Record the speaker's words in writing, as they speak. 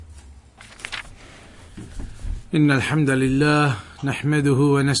إن الحمد لله نحمده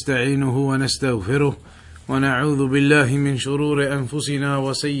ونستعينه ونستغفره ونعوذ بالله من شرور أنفسنا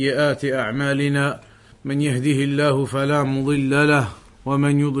وسيئات أعمالنا من يهده الله فلا مضل له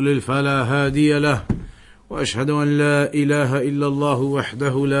ومن يضلل فلا هادي له وأشهد أن لا إله إلا الله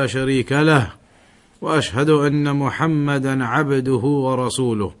وحده لا شريك له وأشهد أن محمدا عبده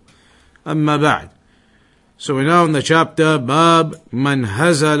ورسوله أما بعد. So we're now in the chapter باب من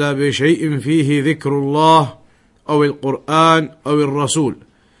هزل بشيء فيه ذكر الله أو القرآن أو الرسول.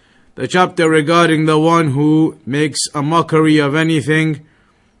 The chapter regarding the one who makes a mockery of anything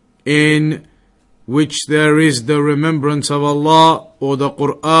in which there is the remembrance of Allah or the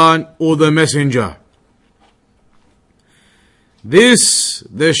Quran or the Messenger. This,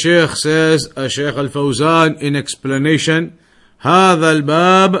 the Shaykh says, Shaykh Salih al Fawzaan in explanation, هذا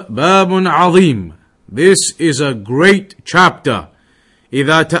الباب باب عظيم. This is a great chapter.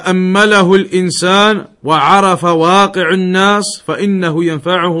 إذا تأمله الإنسان وعرف واقع الناس فإنه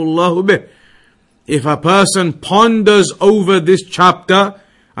ينفعه الله به. If a person ponders over this chapter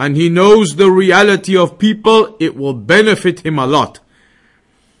and he knows the reality of people, it will benefit him a lot.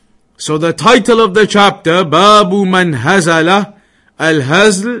 So the title of the chapter, باب من هزل.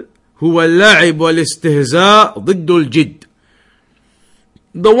 الهزل هو اللعب والاستهزاء ضد الجد.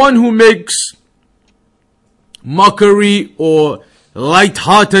 The one who makes mockery or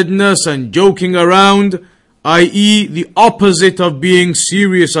lightheartedness and joking around, i.e. the opposite of being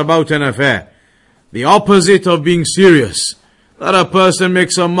serious about an affair. The opposite of being serious. That a person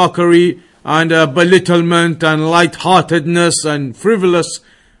makes a mockery and a belittlement and lightheartedness and frivolous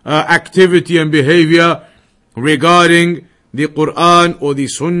activity and behavior regarding the Quran or the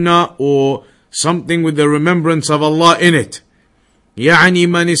Sunnah or something with the remembrance of Allah in it. يعني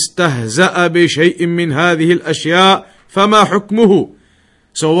من استهزأ بشيء من هذه الأشياء فما حكمه.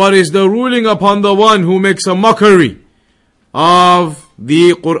 So what is the ruling upon the one who makes a mockery of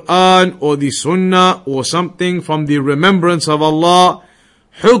the Quran or the Sunnah or something from the remembrance of Allah?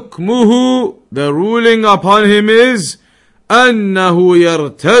 حكمه, the ruling upon him is أنه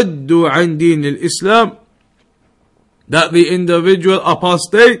يرتد عن دين الإسلام, that the individual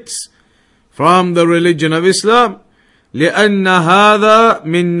apostates from the religion of Islam. لأن هذا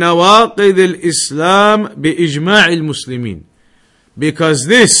من نواقض الإسلام بإجماع المسلمين. Because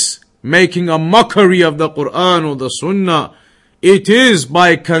this, making a mockery of the Quran or the Sunnah, it is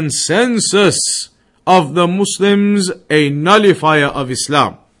by consensus of the Muslims a nullifier of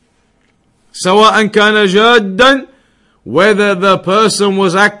Islam. سواء كان جادا, whether the person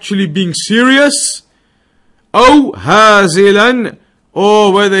was actually being serious, أو هازلا,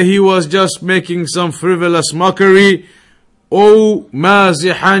 or whether he was just making some frivolous mockery, or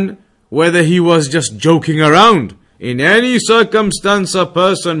mazihan, whether he was just joking around. In any circumstance a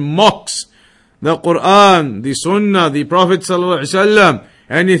person mocks the Quran, the Sunnah, the Prophet ﷺ,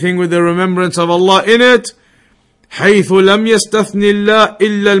 anything with the remembrance of Allah in it, حيث لم يستثني الله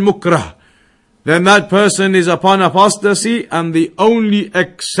إلا المكره, then that person is upon apostasy, and the only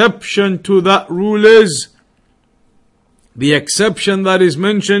exception to that rule is, the exception that is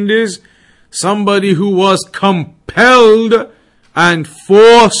mentioned is somebody who was compelled and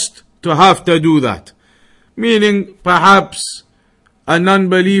forced to have to do that. Meaning, perhaps a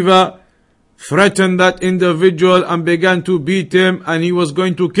non-believer threatened that individual and began to beat him, and he was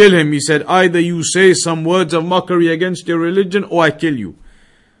going to kill him. He said, either you say some words of mockery against your religion or I kill you.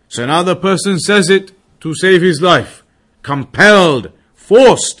 So now the person says it to save his life. Compelled,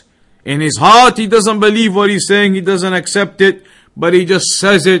 forced. In his heart he doesn't believe what he's saying, he doesn't accept it, but he just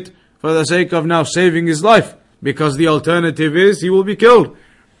says it for the sake of now saving his life, because the alternative is he will be killed.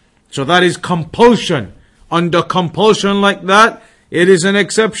 So that is compulsion. Under compulsion like that, it is an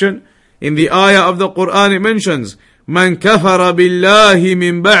exception. In the ayah of the Quran it mentions, من كفر بالله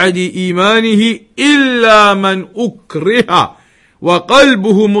من بعد إيمانه إلا من أكره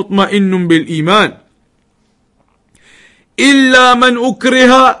وقلبه مطمئن بالإيمان. إلا من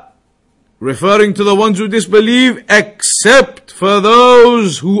أكره, referring to the ones who disbelieve, except for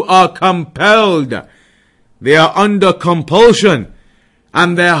those who are compelled. They are under compulsion,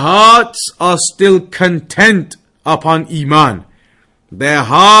 and their hearts are still content upon Iman. Their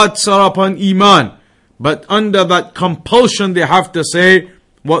hearts are upon Iman, but under that compulsion they have to say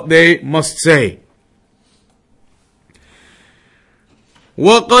what they must say.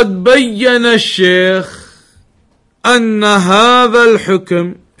 وقد بين الشيخ أن هذا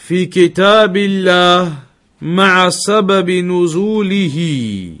الحكم في كتاب الله مع سبب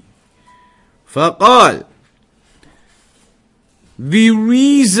نزوله. فقال, the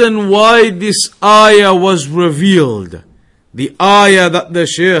reason why this ayah was revealed, the ayah that the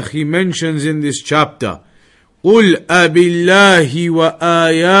Shaykh he mentions in this chapter, قُلْ أَبِاللَّهِ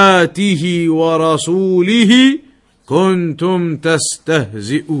وَآيَاتِهِ وَرَسُولِهِ كُنْتُمْ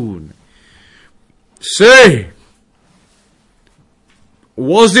تَسْتَهْزِئُونَ. Say,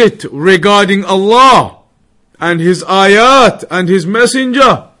 was it regarding Allah and His ayat and His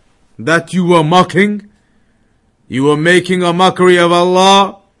messenger that you were mocking? You were making a mockery of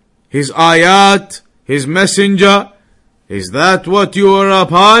Allah, His ayat, His messenger. Is that what you were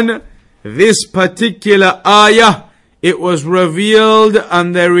upon? This particular ayah, it was revealed,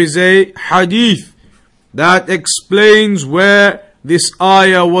 and there is a hadith that explains where this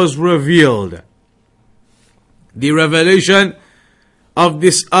ayah was revealed. The revelation of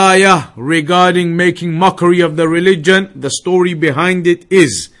this ayah regarding making mockery of the religion, the story behind it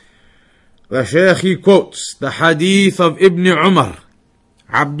is, the Shaykh, he quotes the hadith of Ibn Umar,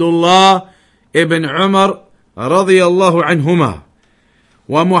 Abdullah ibn Umar radiyallahu anhuma,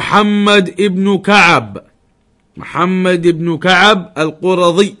 wa Muhammad ibn Ka'ab, Muhammad ibn Ka'ab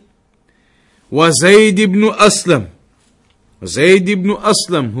al-Quradi, wa Zayd ibn Aslam, Zayd ibn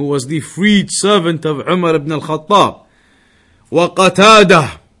Aslam, who was the freed servant of Umar ibn al-Khattab, wa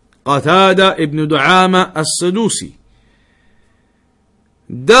Qatada, Qatada ibn Du'ama as-Sadusi.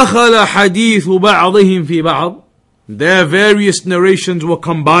 دخل حديث بعضهم في بعض. Their various narrations were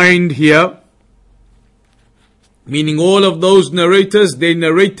combined here, meaning all of those narrators, they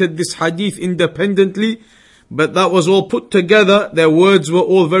narrated this hadith independently, but that was all put together. Their words were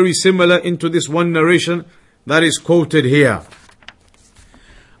all very similar into this one narration that is quoted here.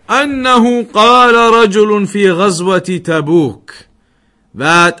 أنه قال رجل في غزوة تبوك,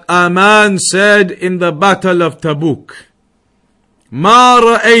 that a man said in the battle of Tabuk, ما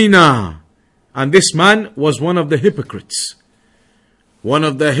رأينا, and this man was one of the hypocrites. One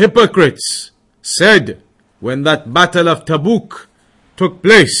of the hypocrites said when that battle of Tabuk took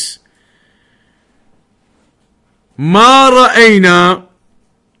place, ما رأينا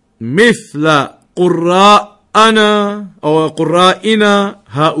مثل قراءنا أو قرائنا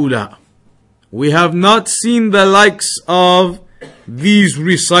هؤلاء. We have not seen the likes of these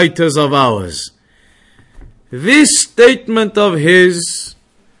reciters of ours. This statement of his,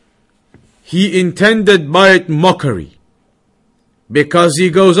 he intended by it mockery, because he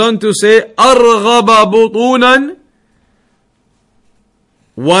goes on to say, أرغب بطونا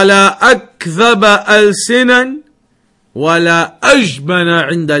ولا أكذب ألسنا ولا أجبن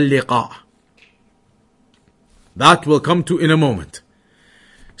عند اللقاء. That will come to in a moment.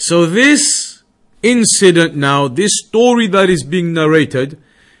 So this incident now, this story that is being narrated,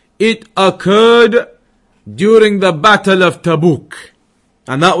 it occurred during the battle of Tabuk,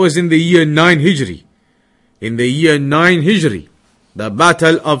 and that was in the year 9 Hijri. In the year 9 Hijri, the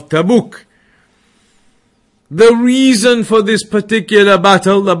battle of Tabuk. The reason for this particular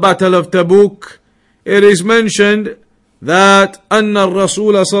battle, the battle of Tabuk, it is mentioned that أن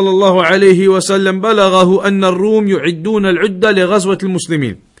الرسول صلى الله عليه وسلم بلغه أن الروم يعدون العدة لغزوة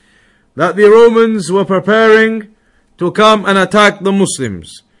المسلمين. That the Romans were preparing to come and attack the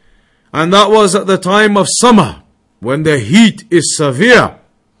Muslims. And that was at the time of summer, when the heat is severe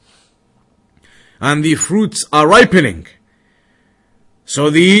and the fruits are ripening. So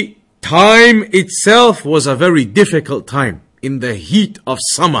the time itself was a very difficult time in the heat of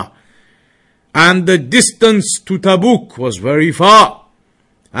summer. And the distance to Tabuk was very far.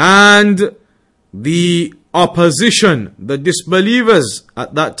 And the opposition, the disbelievers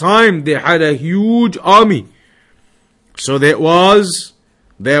at that time, they had a huge army. So there was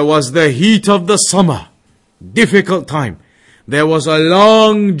the heat of the summer, difficult time. There was a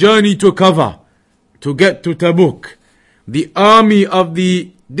long journey to cover to get to Tabuk. The army of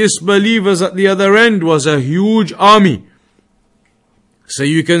the disbelievers at the other end was a huge army. So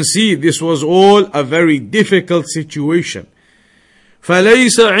you can see this was all a very difficult situation.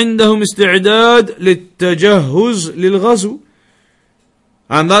 فَلَيْسَ عِنْدَهُمْ اسْتِعْدَادٌ لِلتَّجَهُّزِ لِلْغَزْوِ.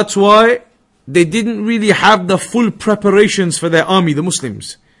 And that's why they didn't really have the full preparations for their army, the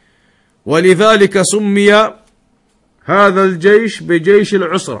Muslims. وَلِذَلِكَ سُمِّيَ هَذَا الْجَيْشِ بِجَيْشِ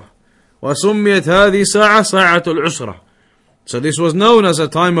الْعُسْرَةِ وَسُمِّيَتْ هَذِهِ سَاعَةَ سَاعَةُ الْعُسْرَةِ. So this was known as a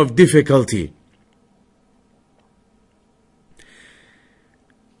time of difficulty.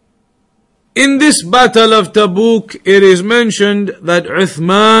 In this battle of Tabuk, it is mentioned that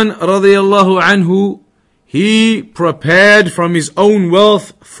Uthman radiyallahu anhu, he prepared from his own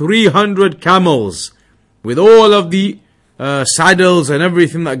wealth 300 camels with all of the saddles and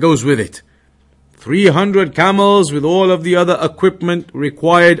everything that goes with it. 300 camels with all of the other equipment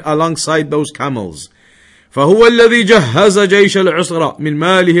required alongside those camels. فهو الذي جهز جيش العسرة من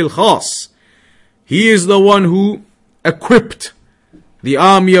ماله الخاص. He is the one who equipped the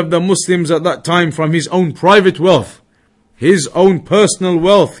army of the Muslims at that time from his own private wealth, his own personal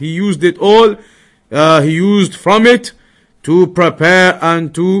wealth. He used it all, he used from it to prepare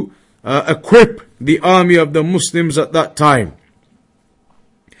and to equip the army of the Muslims at that time.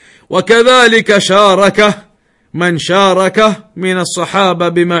 وكذلك شارك من شارك من الصحابة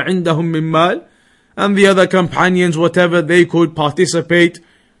بما عندهم من مال. And the other companions, whatever they could participate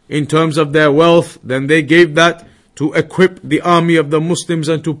in terms of their wealth, then they gave that to equip the army of the Muslims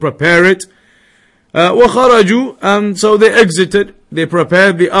and to prepare it. وخرجوا, and so they exited. They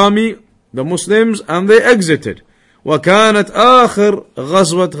prepared the army, the Muslims, and they exited. وكانت آخر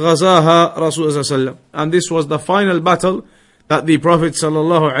غزوة غزاها رسول الله صلى الله عليه وسلم. And this was the final battle that the Prophet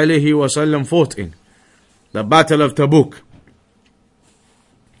sallallahu alaihi wasallam fought in, the Battle of Tabuk.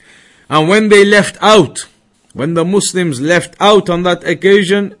 And when they left out, when the Muslims left out on that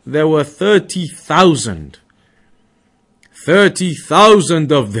occasion, there were 30,000.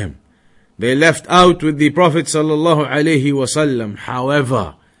 30,000 of them. They left out with the Prophet sallallahu alaihi wasallam.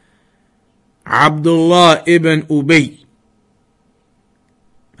 However, Abdullah ibn Ubay,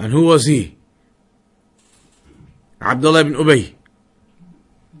 and who was he? Abdullah ibn Ubay,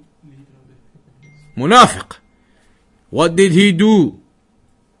 Munafiq. What did he do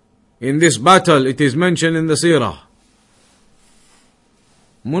in this battle? It is mentioned in the seerah.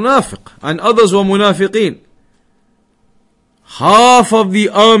 Munafiq, and others were munafiqeen. Half of the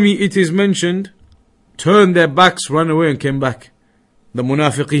army, it is mentioned, turned their backs, ran away and came back. The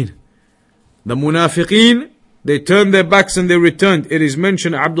munafiqeen. The munafiqeen, they turned their backs and they returned. It is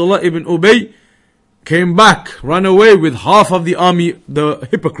mentioned Abdullah ibn Ubay came back, ran away with half of the army, the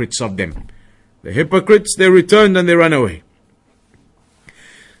hypocrites of them. The hypocrites, they returned and they ran away.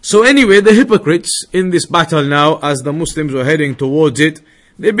 So anyway, the hypocrites in this battle now, as the Muslims were heading towards it,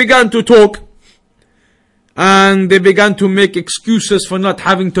 they began to talk. And they began to make excuses for not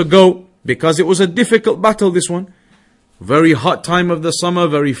having to go, because it was a difficult battle, this one. Very hot time of the summer,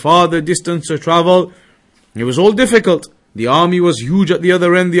 very far the distance to travel. It was all difficult. The army was huge at the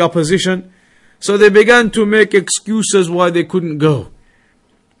other end, the opposition. So they began to make excuses why they couldn't go.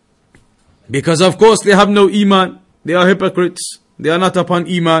 Because of course they have no iman. They are hypocrites. They are not upon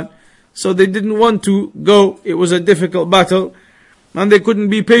iman. So they didn't want to go. It was a difficult battle. And they couldn't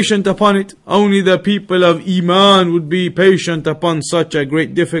be patient upon it. Only the people of iman would be patient upon such a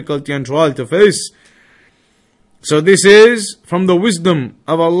great difficulty and trial to face. So this is from the wisdom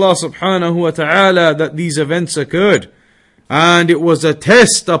of Allah subhanahu wa ta'ala that these events occurred. And it was a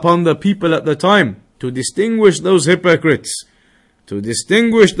test upon the people at the time to distinguish those hypocrites. To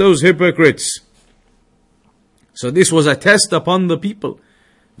distinguish those hypocrites. So this was a test upon the people.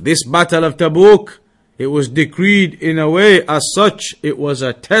 This battle of Tabuk, it was decreed in a way as such, it was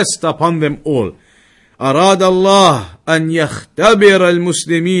a test upon them all. أراد الله أن يختبر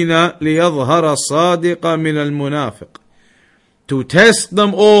المسلمين ليظهر الصادق من المنافق. To test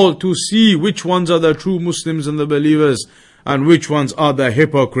them all, to see which ones are the true Muslims and the believers, and which ones are the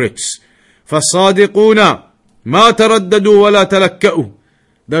hypocrites. فالصادقون ما ترددوا ولا تلكأوا.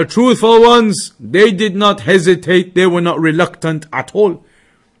 The truthful ones, they did not hesitate, they were not reluctant at all.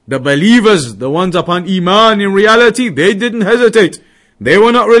 The believers, the ones upon iman in reality, they didn't hesitate. They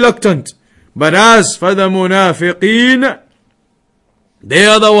were not reluctant. But as for the munafiqeen, they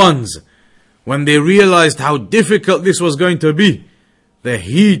are the ones, when they realized how difficult this was going to be, the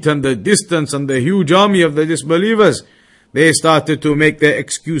heat and the distance and the huge army of the disbelievers, they started to make their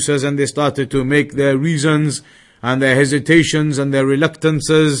excuses and they started to make their reasons and their hesitations and their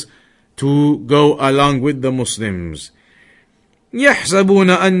reluctances to go along with the Muslims. يحسبون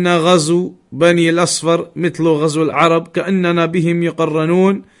أن غزو بني الأصفر مثل غزو العرب كأننا بهم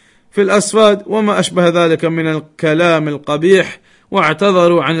يقرنون في الأسفاد وما أشبه ذلك من الكلام القبيح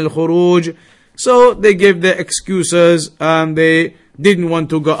واعتذروا عن الخروج. So they gave their excuses and they didn't want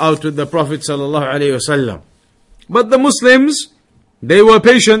to go out with the Prophet sallallahu alaihi wasallam. But the Muslims, they were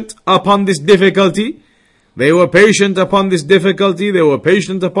patient upon this difficulty. They were patient upon this difficulty. They were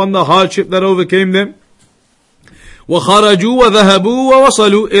patient upon the hardship that overcame them. وخرجوا وذهبوا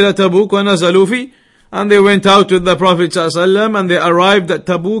ووصلوا إلى تبوك ونزلوا فيه. And they went out with the Prophet ﷺ and they arrived at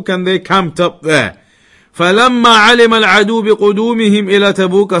Tabuk and they camped up there. فلما علم العدو بقدومهم إلى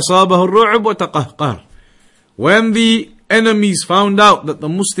تبوك أصابه الرعب وتقهقر. When the enemies found out that the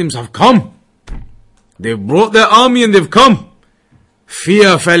Muslims have come, they've brought their army and they've come,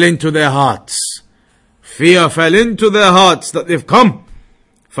 fear fell into their hearts. Fear fell into their hearts that they've come.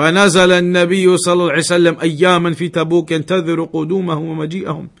 فنزل النبي صلى الله عليه وسلم أياما في تبوك ينتظر قدومهم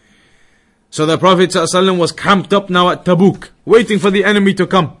ومجيئهم. So the Prophet ﷺ was camped up now at Tabuk, waiting for the enemy to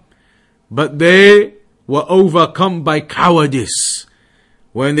come. But they were overcome by cowardice.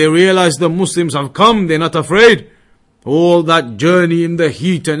 When they realize the Muslims have come, they're not afraid. All that journey in the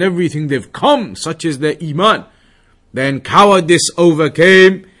heat and everything, they've come, such is their iman. Then cowardice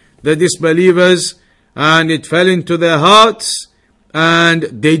overcame the disbelievers, and it fell into their hearts, and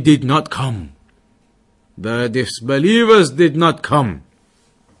they did not come. The disbelievers did not come.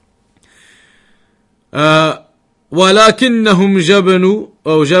 ولكنهم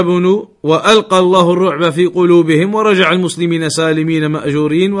جبنوا وألقى الله الرعب في قلوبهم ورجع المسلمين سالمين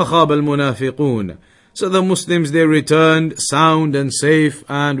مأجورين وخاب المنافقون. So the Muslims, they returned sound and safe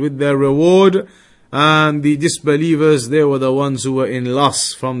and with their reward, and the disbelievers, they were the ones who were in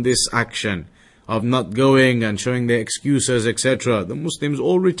loss from this action of not going and showing their excuses, etc. The Muslims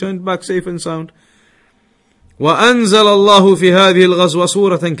all returned back safe and sound. وأنزل الله في هذه الغزوة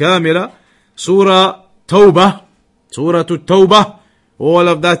سورة كاملة, Surah Tawbah, Surah Tawbah. All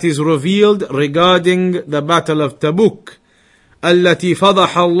of that is revealed regarding the Battle of Tabuk. التي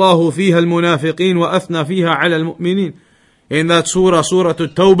فضح الله فيها المنافقين وأثنى فيها على المؤمنين. In that surah, Surah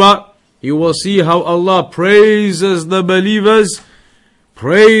Tawbah, you will see how Allah praises the believers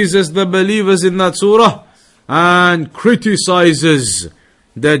in that surah, and criticizes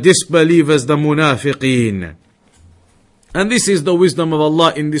the disbelievers, the munafiqeen. And this is the wisdom of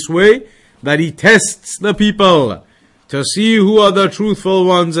Allah in this way, that He tests the people to see who are the truthful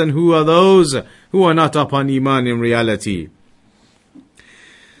ones and who are those who are not upon iman in reality.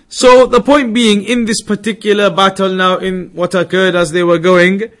 So the point being, in this particular battle now, in what occurred as they were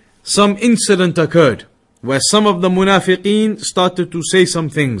going, some incident occurred where some of the munafiqeen started to say some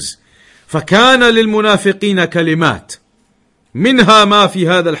things. فكان للمنافقين كلمات منها ما في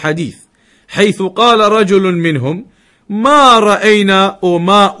هذا الحديث حيث قال رجل منهم ما رأينا أو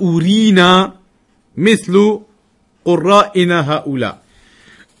ما أرينا مثل قرائنا هؤلاء.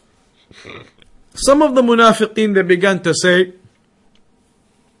 Some of the munafiqeen, they began to say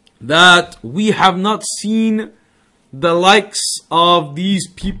that we have not seen the likes of these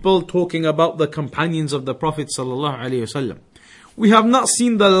people, talking about the companions of the Prophet sallallahu alaihi wasallam. We have not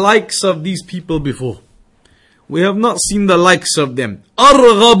seen the likes of these people before. We have not seen the likes of them.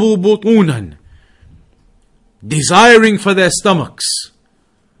 أرغبوا بطونا, desiring for their stomachs.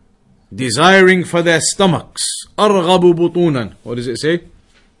 Desiring for their stomachs. أرغبوا بطونا. What does it say?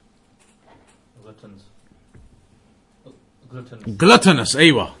 Gluttonous,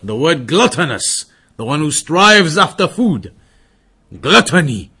 aywa. The word gluttonous. The one who strives after food.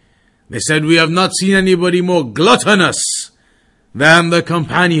 Gluttony. They said, we have not seen anybody more gluttonous than the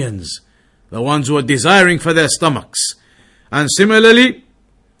companions. The ones who are desiring for their stomachs. And similarly,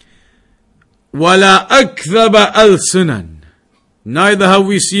 وَلَا أَكْذَبَ أَلْسُنًا, neither have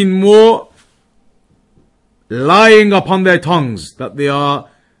we seen more lying upon their tongues, that they are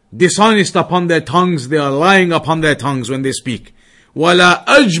dishonest upon their tongues, they are lying upon their tongues when they speak. وَلَا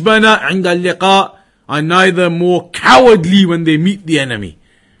أَجْبَنَ عِنْدَ اللِّقَاءِ, and neither more cowardly when they meet the enemy.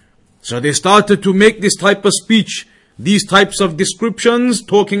 So they started to make this type of speech, these types of descriptions,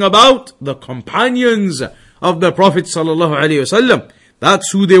 talking about the companions of the Prophet sallallahu alaihi wasallam.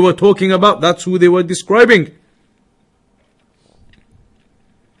 That's who they were talking about, that's who they were describing.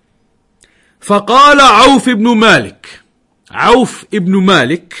 فقال عوف ibn Malik. Auf ibn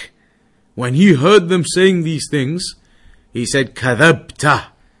Malik, when he heard them saying these things, he said, كذبت,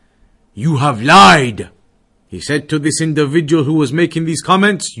 you have lied. He said to this individual who was making these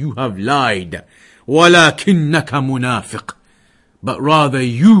comments, you have lied. ولكنك منافق, but rather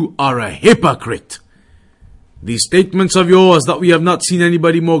you are a hypocrite. These statements of yours that we have not seen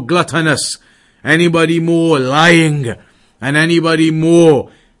anybody more gluttonous, anybody more lying, and anybody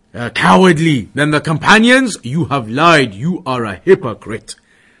more cowardly than the companions, you have lied, you are a hypocrite.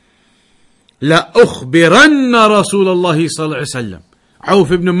 لَأُخْبِرَنَّ رَسُولَ اللَّهِ صَلَّى اللَّهُ عَلَيْهِ وسلم.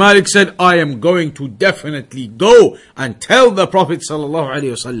 Auf ibn Malik said, I am going to definitely go and tell the Prophet sallallahu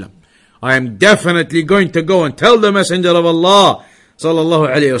alaihi wasallam. I am definitely going to go and tell the Messenger of Allah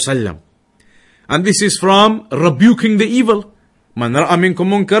sallallahu alaihi wasallam. And this is from rebuking the evil. من رأى منكم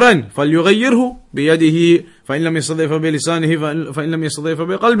منكرا فليغيره بيده فإن لم يستطع بلسانه فإن لم يستطع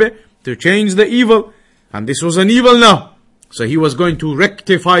بقلبه, to change the evil. And this was an evil now. So he was going to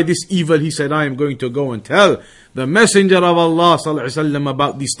rectify this evil. He said, I am going to go and tell the Messenger of Allah sallallahu alaihi wasallam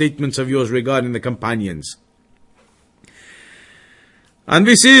about these statements of yours regarding the companions. And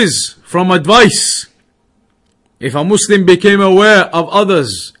this is from advice. If a Muslim became aware of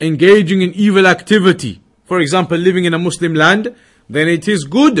others engaging in evil activity, for example, living in a Muslim land, then it is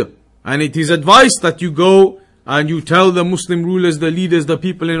good and it is advised that you go and you tell the Muslim rulers, the leaders, the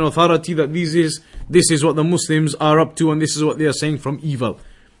people in authority that this is what the Muslims are up to and this is what they are saying from evil.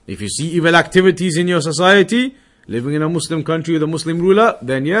 If you see evil activities in your society, living in a Muslim country with a Muslim ruler,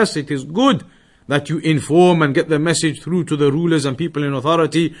 then yes, it is good that you inform and get the message through to the rulers and people in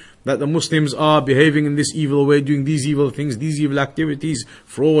authority that the Muslims are behaving in this evil way, doing these evil things, these evil activities,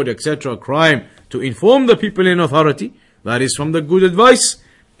 fraud, etc., crime, to inform the people in authority. That is from the good advice.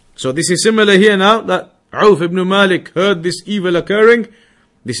 So this is similar here now, that Auf ibn Malik heard this evil occurring,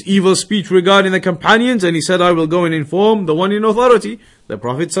 this evil speech regarding the companions, and he said, I will go and inform the one in authority, the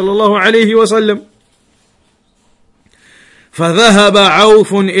Prophet sallallahu alaihi wasallam. فذهب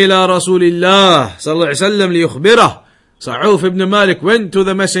عوف إلى رسول الله صلى الله عليه وسلم ليخبره. So Auf ibn Malik went to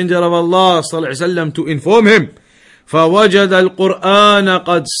the Messenger of Allah صلى الله عليه وسلم to inform him. فوجد القرآن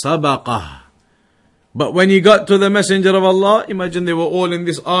قد سبقه. But when he got to the Messenger of Allah, imagine they were all in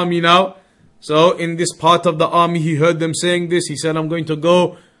this army now. So in this part of the army, he heard them saying this. He said, I'm going to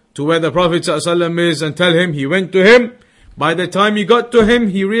go to where the Prophet ﷺ is and tell him. He went to him. By the time he got to him,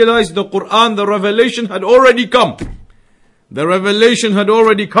 he realized the Quran, the revelation had already come. The revelation had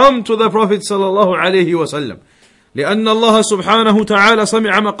already come to the Prophet sallallahu alaihi wasallam. لأن الله سبحانه تعالى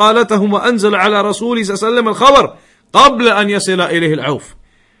سمع مقالتهم وأنزل على رسوله صلى الله عليه وسلم الخبر قبل أن يصل إليه العوف.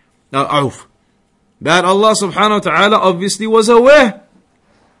 That Allah subhanahu wa ta'ala obviously was aware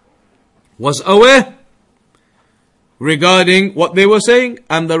regarding what they were saying,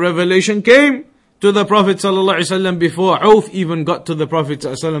 and the revelation came to the Prophet sallallahu alaihi wasallam before Auf even got to the Prophet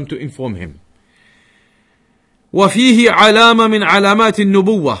sallallahu alaihi wasallam to inform him. وفيه علامة من علامات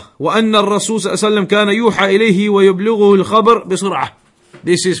النبوة وأن الرسول صلى الله عليه وسلم كان يوحى إليه ويبلغه الخبر بسرعة.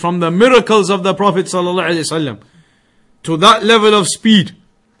 This is from the miracles of the Prophet صلى الله عليه وسلم. To that level of speed,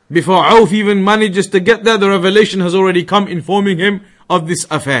 before Auf even manages to get there, the revelation has already come informing him of this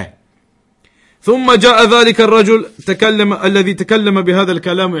affair. ثم جاء ذلك الرجل الذي تكلم بهذا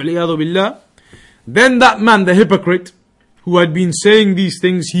الكلام والعياذ بالله. Then that man, the hypocrite, who had been saying these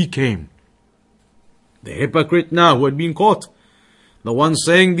things, he came. The hypocrite now who had been caught, the one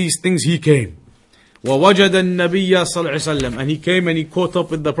saying these things, he came. وَوَجَدَ النَّبِيَّ صَلَّى اللَّهُ عَلَيْهِ وسلم. And he came and he caught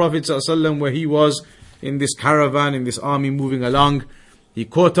up with the Prophet صلى الله عليه وسلم where he was in this caravan, in this army moving along. He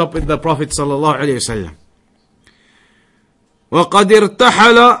caught up with the Prophet صلى الله عليه وسلم. وَقَدْ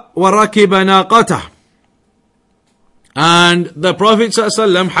ارْتَحَلَ وَرَكِبَ نَاقَتَهُ. And the Prophet صلى الله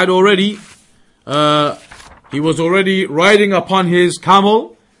عليه وسلم had already, he was already riding upon his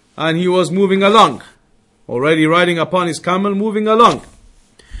camel, and he was moving along. Already riding upon his camel, moving along.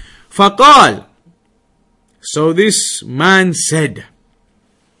 فقال. So this man said,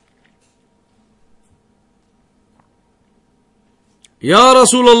 يا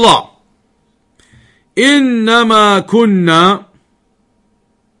رسول الله إنما كنا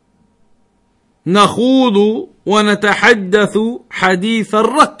نخوض ونتحدث حديث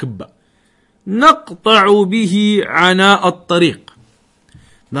الركب نقطع به عناء الطريق.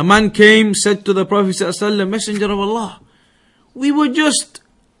 The man came, said to the Prophet ﷺ, Messenger of Allah, we were just,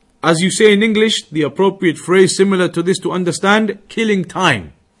 as you say in English, the appropriate phrase similar to this to understand, killing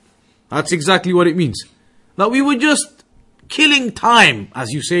time. That's exactly what it means. That we were just killing time,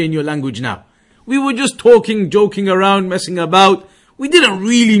 as you say in your language now. We were just talking, joking around, messing about. We didn't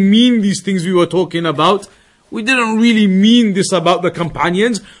really mean these things we were talking about. We didn't really mean this about the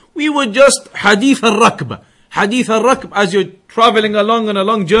companions. We were just hadith al-rakb. Hadith al-rakb, as you're traveling along on a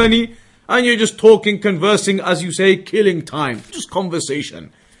long journey, and you're just talking, conversing, as you say, killing time. Just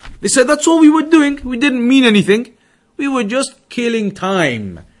conversation. They said that's all we were doing. We didn't mean anything. We were just killing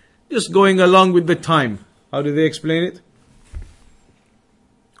time. Just going along with the time. How do they explain it?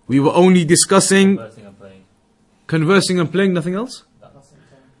 We were only discussing, conversing and playing, nothing else?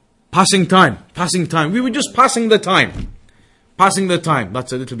 Passing time. We were just passing the time. Passing the time.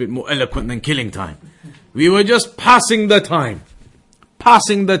 That's a little bit more eloquent than killing time. We were just passing the time.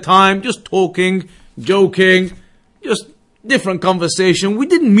 Just talking, joking, just different conversation. We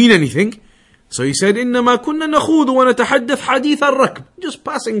didn't mean anything. So he said, إِنَّمَا كُنَّا نَخُوضُ وَنَتَحَدَّثْ حَدِيثَ الرَّكْبِ. Just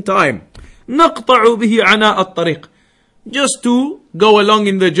passing time. نَقْطَعُ بِهِ عَنَاءَ الطَّرِيقِ. Just to go along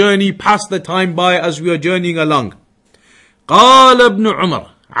in the journey, pass the time by as we are journeying along. قال ابن عمر,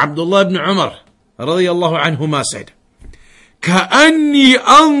 Abdullah ibn Umar رضي الله عنهما said, كأني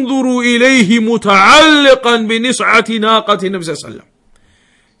أنظر إليه متعلقا بنصعة ناقة النبي صلى الله عليه وسلم.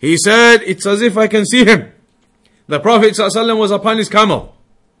 He said, it's as if I can see him. The Prophet صلى الله عليه وسلم was upon his camel.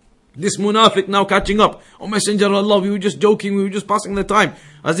 This munafiq now catching up. Oh Messenger of Allah, we were just joking, we were just passing the time.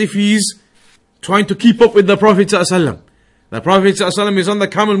 As if he's trying to keep up with the Prophet صلى الله عليه وسلم. The Prophet صلى الله عليه وسلم is on the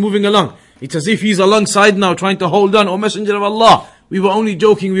camel moving along. It's as if he's alongside now trying to hold on. Oh Messenger of Allah, we were only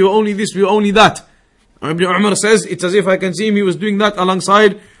joking, we were only this, we were only that. Ibn Umar says, it's as if I can see him, he was doing that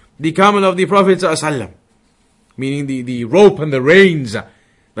alongside the camel of the Prophet ﷺ. Meaning the rope and the reins.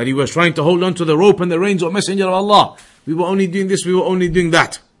 that he was trying to hold on to the rope and the reins of Messenger of Allah. We were only doing this, we were only doing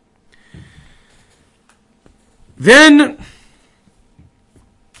that. Then,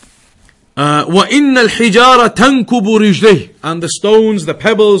 وَإِنَّ الْحِجَارَ تَنْكُبُ رِجْلَيْهِ, and the stones, the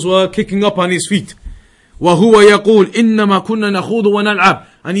pebbles were kicking up on his feet. وَهُوَ يَقُولُ إِنَّمَا كُنَّا نَخُوضُ وَنَلْعَبُ,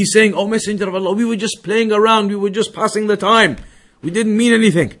 and he's saying, "Oh Messenger of Allah, we were just playing around, we were just passing the time, we didn't mean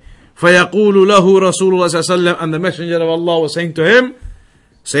anything." فَيَقُولُ لَهُ رَسُولُ اللَّهِ صَلَّى اللَّهُ عَلَيْهِ وسلم, and the Messenger of Allah was saying to him,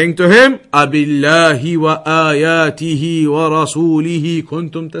 أَبِاللَّهِ وَآيَاتِهِ وَرَسُولِهِ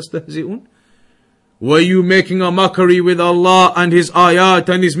كُنْتُمْ تَسْتَهْزِئُونَ, were you making a mockery with Allah and His ayat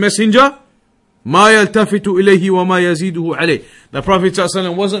and His Messenger? مَا يَلْتَفِتُ إِلَيْهِ وَمَا يَزِيدُهُ عَلَيْهِ. The Prophet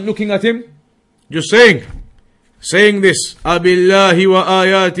ﷺ wasn't looking at him, just saying this, أَبِاللَّهِ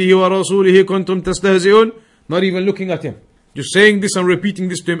وَآيَاتِهِ وَرَسُولِهِ كُنْتُمْ تَسْتَهْزِئُونَ, not even looking at him. Just saying this and repeating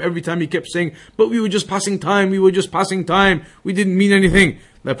this to him every time he kept saying, "But we were just passing time, we were just passing time, we didn't mean anything."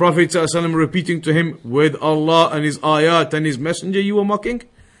 The Prophet ﷺ repeating to him, "With Allah and His ayat and His Messenger you were mocking?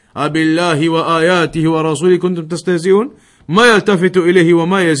 أَبِاللَّهِ وَآيَاتِهِ وَرَسُولِهِ كُنْتُمْ تَسْتَهْزِئُونَ مَا يَلْتَفِتُ إِلَيْهِ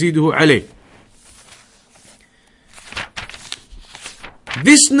وَمَا يَزِيدُهُ عَلَيْهِ."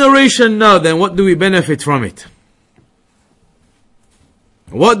 This narration now then, what do we benefit from it?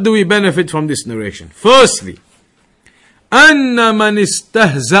 What do we benefit from this narration? Firstly, أَنَّ مَنِ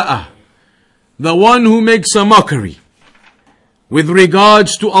اسْتَهْزَأَ, the one who makes a mockery with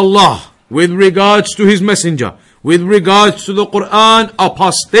regards to Allah, with regards to His Messenger, with regards to the Quran,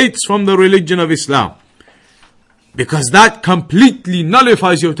 apostates from the religion of Islam. Because that completely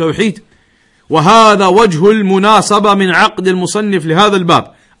nullifies your Tawheed. وهذا وجه المناسبة من عقد المصنف لهذا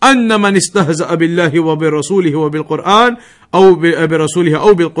الباب أن من استهزأ بالله وبرسوله وبالقرآن أو برسوله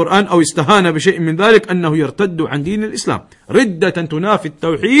أو بالقرآن أو استهان بشيء من ذلك أنه يرتد عن دين الإسلام ردة تنافي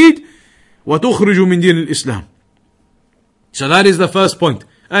التوحيد وتخرج من دين الإسلام. So that is the first point.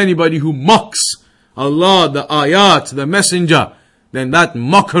 Anybody who mocks Allah, the ayat, the Messenger, then that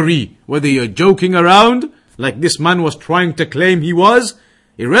mockery, whether you're joking around like this man was trying to claim he was,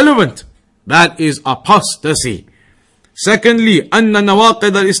 irrelevant. That is apostasy. Secondly, أن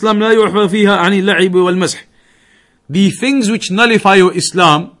نواقض الإسلام لا يعفى فيها عن اللعب والمسح. The things which nullify your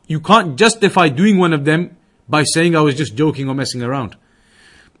Islam, you can't justify doing one of them by saying I was just joking or messing around.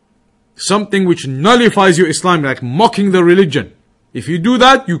 Something which nullifies your Islam, like mocking the religion, if you do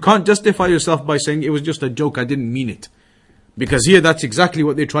that, you can't justify yourself by saying it was just a joke, I didn't mean it. Because here that's exactly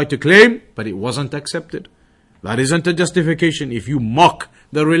what they tried to claim, but it wasn't accepted. That isn't a justification. If you mock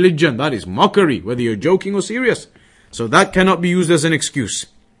the religion, that is mockery, whether you're joking or serious. So that cannot be used as an excuse.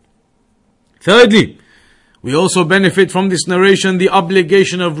 Thirdly, we also benefit from this narration the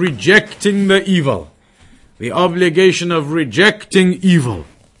obligation of rejecting the evil. The obligation of rejecting evil.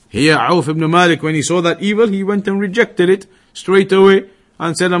 Here, Auf ibn Malik, when he saw that evil, he went and rejected it straight away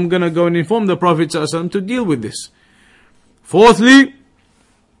and said, I'm going to go and inform the Prophet ﷺ to deal with this. Fourthly,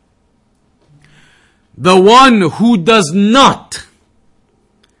 the one who does not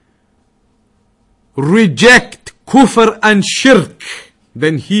reject kufr and shirk,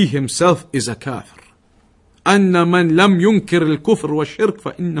 then he himself is a kafir. أن من لم ينكر الكفر والشرك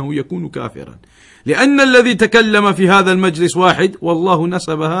فإنه يكون كافرا لأن الذي تكلم في هذا المجلس واحد والله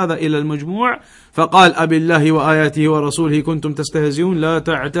نسب هذا إلى المجموع فقال أبي الله وآياته ورسوله كنتم تستهزئون لا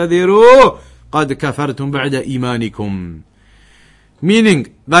تعتذروا قد كفرتم بعد إيمانكم.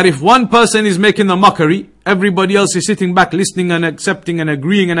 Meaning that if one person is making a mockery, everybody else is sitting back listening and accepting and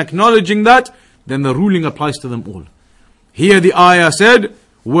agreeing and acknowledging that, then the ruling applies to them all. Here the ayah said,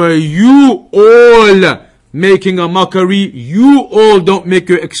 were you all making a mockery, you all don't make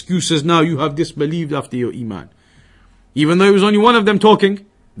your excuses now, you have disbelieved after your iman. Even though it was only one of them talking,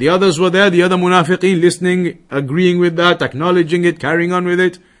 the others were there, the other munafiqeen listening, agreeing with that, acknowledging it, carrying on with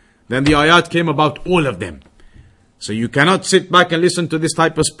it. Then the ayat came about all of them. So you cannot sit back and listen to this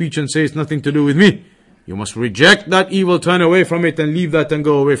type of speech and say it's nothing to do with me. You must reject that evil, turn away from it and leave that and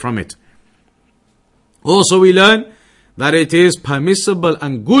go away from it. Also we learn that it is permissible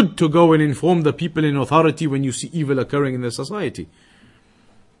and good to go and inform the people in authority when you see evil occurring in the society.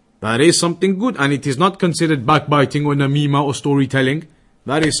 That is something good, and it is not considered backbiting or namima or storytelling.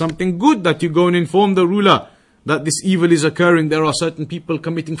 That is something good that you go and inform the ruler that this evil is occurring. There are certain people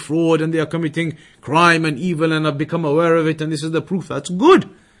committing fraud and they are committing crime and evil and have become aware of it, and this is the proof. That's good.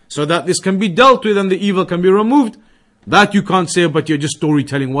 So that this can be dealt with and the evil can be removed. That you can't say, but you're just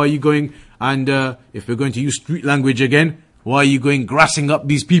storytelling. Why are you going and, if we're going to use street language again, why are you going grassing up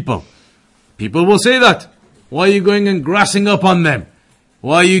these people? People will say that. Why are you going and grassing up on them?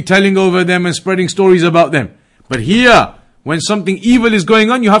 Why are you telling over them and spreading stories about them? But here, when something evil is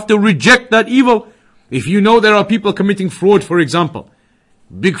going on, you have to reject that evil. If you know there are people committing fraud, for example,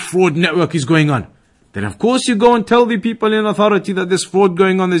 big fraud network is going on, then of course you go and tell the people in authority that there's fraud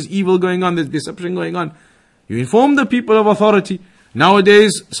going on, there's evil going on, there's deception going on. You inform the people of authority.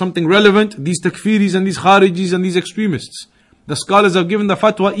 Nowadays, something relevant, these takfiris and these kharijis and these extremists, the scholars have given the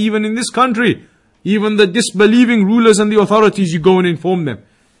fatwa even in this country. Even the disbelieving rulers and the authorities, you go and inform them.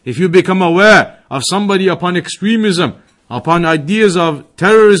 If you become aware of somebody upon extremism, upon ideas of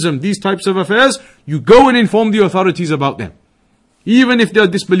terrorism, these types of affairs, you go and inform the authorities about them. Even if they are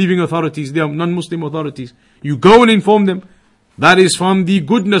disbelieving authorities, they are non-Muslim authorities, you go and inform them. That is from the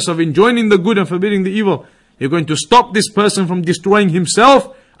goodness of enjoining the good and forbidding the evil. You're going to stop this person from destroying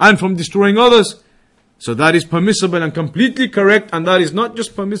himself and from destroying others. So that is permissible and completely correct, and that is not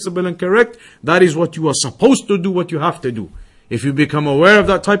just permissible and correct, that is what you are supposed to do, what you have to do. If you become aware of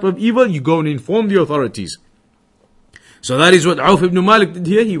that type of evil, you go and inform the authorities. So that is what Auf ibn Malik did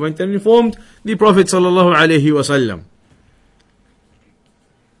here. He went and informed the Prophet sallallahu alaihi wasallam.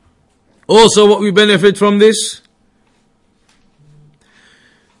 Also, what we benefit from this,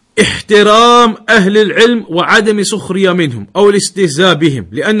 احترام أهل العلم وعدم سخرية منهم أو الاستهزاء بهم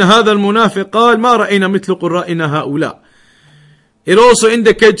لأن هذا المنافق قال ما رأينا مثل قرائنا هؤلاء. It also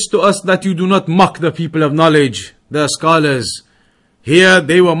indicates to us that you do not mock the people of knowledge, the scholars. Here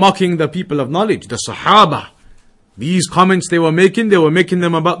they were mocking the people of knowledge, the Sahaba. These comments they were making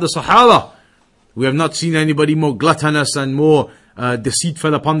them about the Sahaba. We have not seen anybody more gluttonous and more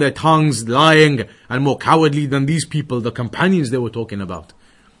deceitful upon their tongues, lying and more cowardly than these people, the companions they were talking about.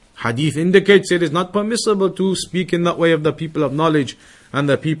 Hadith indicates it is not permissible to speak in that way of the people of knowledge and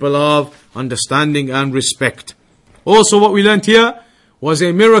the people of understanding and respect. Also, what we learnt here was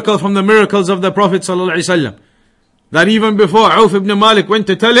a miracle from the miracles of the Prophet ﷺ. That even before Auf ibn Malik went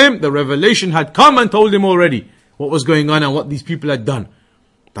to tell him, the revelation had come and told him already what was going on and what these people had done.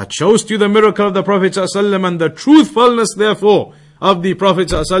 That shows to you the miracle of the Prophet ﷺ and the truthfulness, therefore, of the Prophet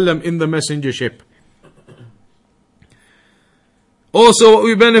ﷺ in the messengership. Also, what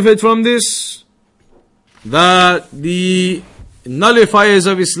we benefit from this, that the nullifiers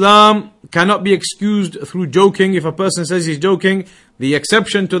of Islam cannot be excused through joking. If a person says he's joking, the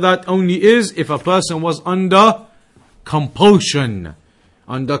exception to that only is if a person was under compulsion.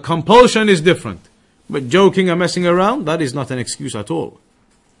 Under compulsion is different. But joking and messing around, that is not an excuse at all.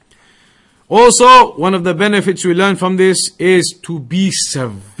 Also, one of the benefits we learn from this is to be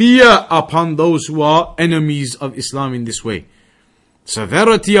severe upon those who are enemies of Islam in this way.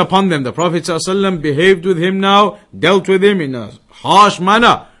 Severity upon them. The Prophet ﷺ behaved with him now, dealt with him in a harsh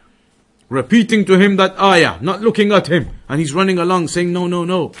manner, repeating to him that ayah, not looking at him, and he's running along saying no, no,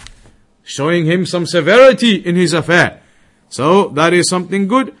 no, showing him some severity in his affair. So that is something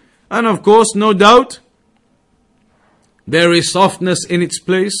good. And of course, no doubt, there is softness in its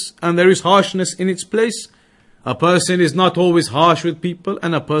place and there is harshness in its place. A person is not always harsh with people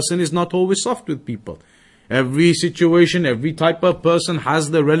and a person is not always soft with people. Every situation, every type of person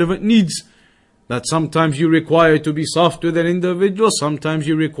has the relevant needs. That sometimes you require to be soft with an individual, sometimes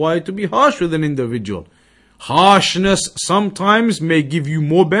you require to be harsh with an individual. Harshness sometimes may give you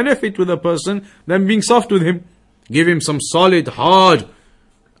more benefit with a person than being soft with him. Give him some solid, hard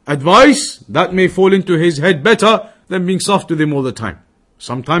advice, that may fall into his head better than being soft with him all the time.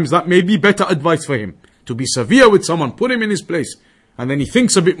 Sometimes that may be better advice for him. To be severe with someone, put him in his place, and then he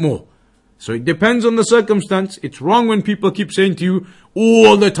thinks a bit more. So it depends on the circumstance. It's wrong when people keep saying to you,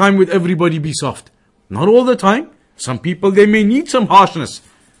 all the time with everybody be soft. Not all the time. Some people, they may need some harshness.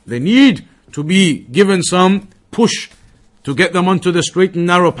 They need to be given some push to get them onto the straight and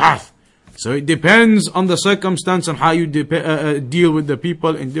narrow path. So it depends on the circumstance and how you deal with the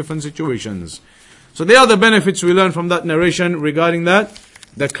people in different situations. So there are the benefits we learn from that narration regarding that.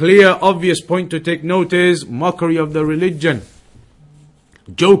 The clear, obvious point to take note is mockery of the religion.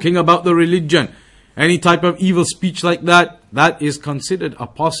 Joking about the religion. Any type of evil speech like that, that is considered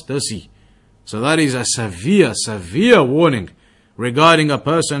apostasy. So that is a severe warning regarding a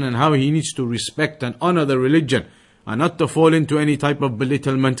person and how he needs to respect and honor the religion and not to fall into any type of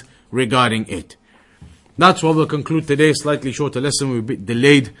belittlement regarding it. That's what we'll conclude today. Slightly shorter lesson. We're a bit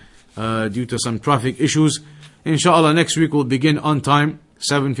delayed due to some traffic issues. Inshallah, next week we'll begin on time,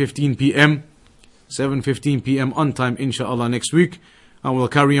 7:15 p.m. 7:15 p.m. on time, inshallah, next week. And we'll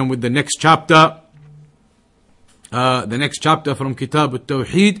carry on with the next chapter. The next chapter from Kitab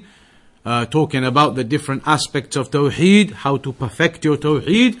Tawheed, talking about the different aspects of Tawheed, how to perfect your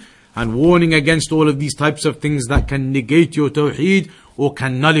Tawheed, and warning against all of these types of things that can negate your Tawheed or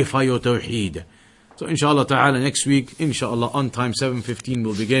can nullify your Tawheed. So inshallah ta'ala, next week, inshallah, on time, 7:15,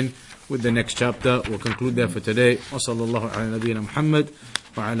 we'll begin with the next chapter. We'll conclude there for today. Wa sallallahu ala nabiyyina Muhammad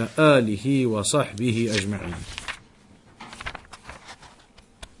wa ala alihi wa sahbihi ajma'in.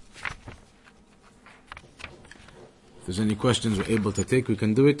 there's any questions we're able to take, we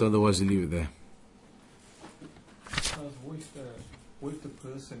can do it, otherwise we leave it there. What if the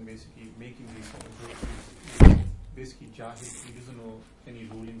person basically making these sort of is basically jahil, he doesn't know any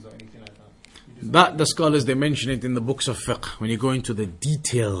rulings or anything like that? That the scholars, they mention it in the books of fiqh, when you go into the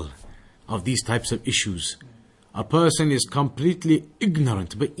detail of these types of issues. A person is completely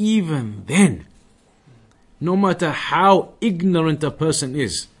ignorant, but even then, no matter how ignorant a person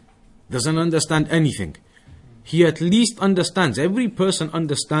is, doesn't understand anything, he at least understands, every person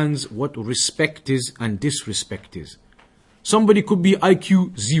understands what respect is and disrespect is. Somebody could be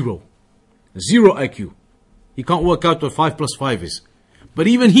IQ 0 IQ. He can't work out what 5 plus 5 is. But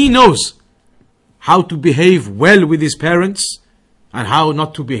even he knows how to behave well with his parents and how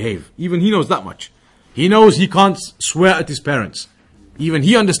not to behave. Even he knows that much. He knows he can't swear at his parents. Even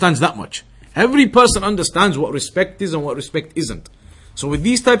he understands that much. Every person understands what respect is and what respect isn't. So with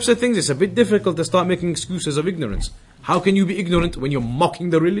these types of things, it's a bit difficult to start making excuses of ignorance. How can you be ignorant when you're mocking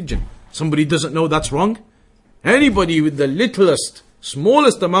the religion? Somebody doesn't know that's wrong? Anybody with the littlest,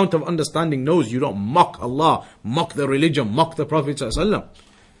 smallest amount of understanding knows you don't mock Allah, mock the religion, mock the Prophet ﷺ.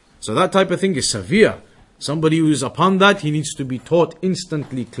 So that type of thing is severe. Somebody who is upon that, he needs to be taught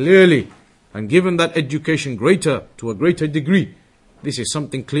instantly, clearly, and given that education to a greater degree. This is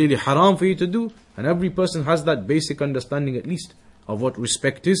something clearly haram for you to do, and every person has that basic understanding at least of what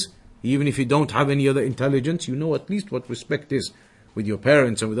respect is. Even if you don't have any other intelligence, you know at least what respect is with your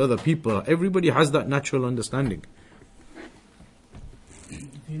parents and with other people. Everybody has that natural understanding.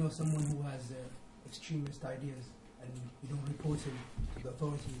 If you know someone who has extremist ideas and you don't report him to the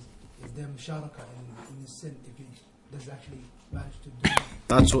authorities, is there musharaka in his sin if he does actually manage to do that?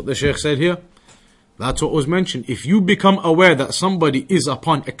 That's what the Shaykh said here. That's what was mentioned. If you become aware that somebody is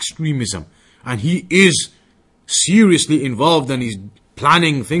upon extremism and he is seriously involved and he's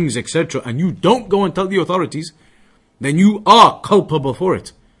planning things, etc., and you don't go and tell the authorities, then you are culpable for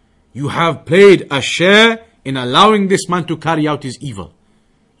it. You have played a share in allowing this man to carry out his evil.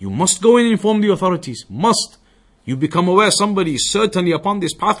 You must go and inform the authorities. Must. You become aware somebody is certainly upon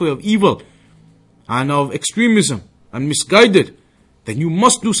this pathway of evil and of extremism and misguided. Then you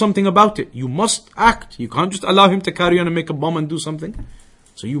must do something about it. You must act. You can't just allow him to carry on and make a bomb and do something.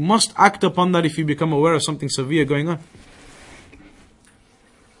 So you must act upon that if you become aware of something severe going on.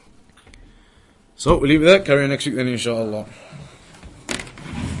 So we'll leave it there. Carry on next week then, inshallah.